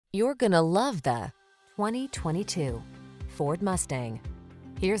You're gonna love the 2022 Ford Mustang.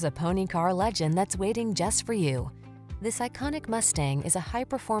 Here's a pony car legend that's waiting just for you. This iconic Mustang is a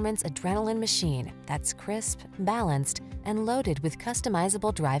high-performance adrenaline machine that's crisp, balanced, and loaded with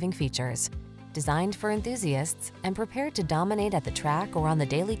customizable driving features. Designed for enthusiasts and prepared to dominate at the track or on the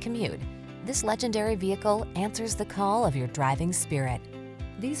daily commute, this legendary vehicle answers the call of your driving spirit.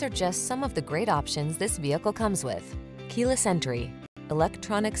 These are just some of the great options this vehicle comes with: keyless entry,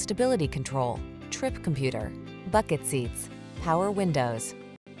 electronic stability control, trip computer, bucket seats, power windows,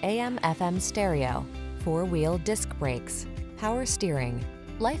 AM/FM stereo, four-wheel disc brakes, power steering.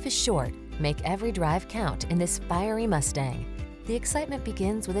 Life is short. Make every drive count in this fiery Mustang. The excitement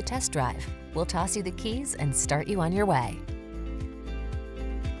begins with a test drive. We'll toss you the keys and start you on your way.